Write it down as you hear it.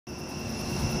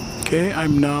Okay,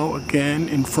 I'm now again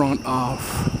in front of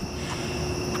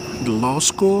the law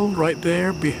school right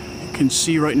there. You can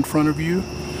see right in front of you,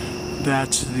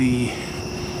 that's the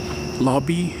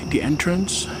lobby, the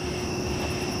entrance.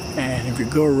 And if you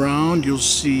go around, you'll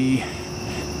see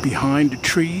behind the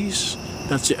trees,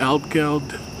 that's the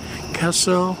Altgeld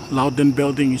Castle. Loudon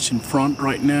building is in front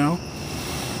right now.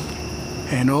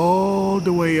 And all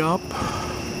the way up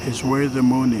is where the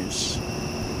moon is.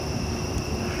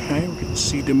 Okay, we can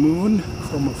see the moon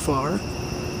from afar.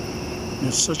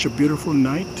 It's such a beautiful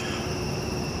night.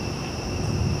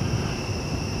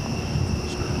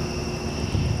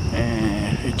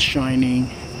 And it's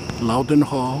shining. Loudon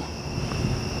Hall,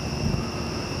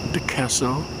 the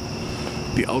castle,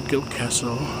 the Altgeld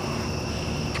Castle,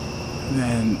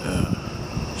 then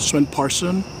Swen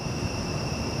Parson,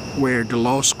 where the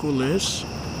law school is,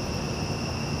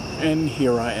 and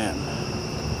here I am.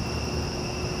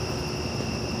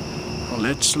 Well,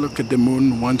 let's look at the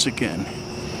moon once again.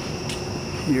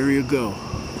 Here you go.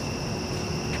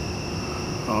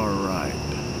 Alright.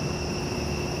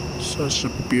 Such a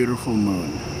beautiful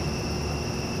moon.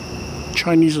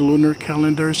 Chinese lunar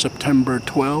calendar, September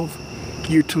 12,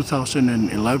 year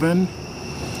 2011,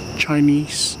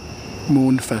 Chinese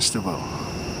Moon Festival.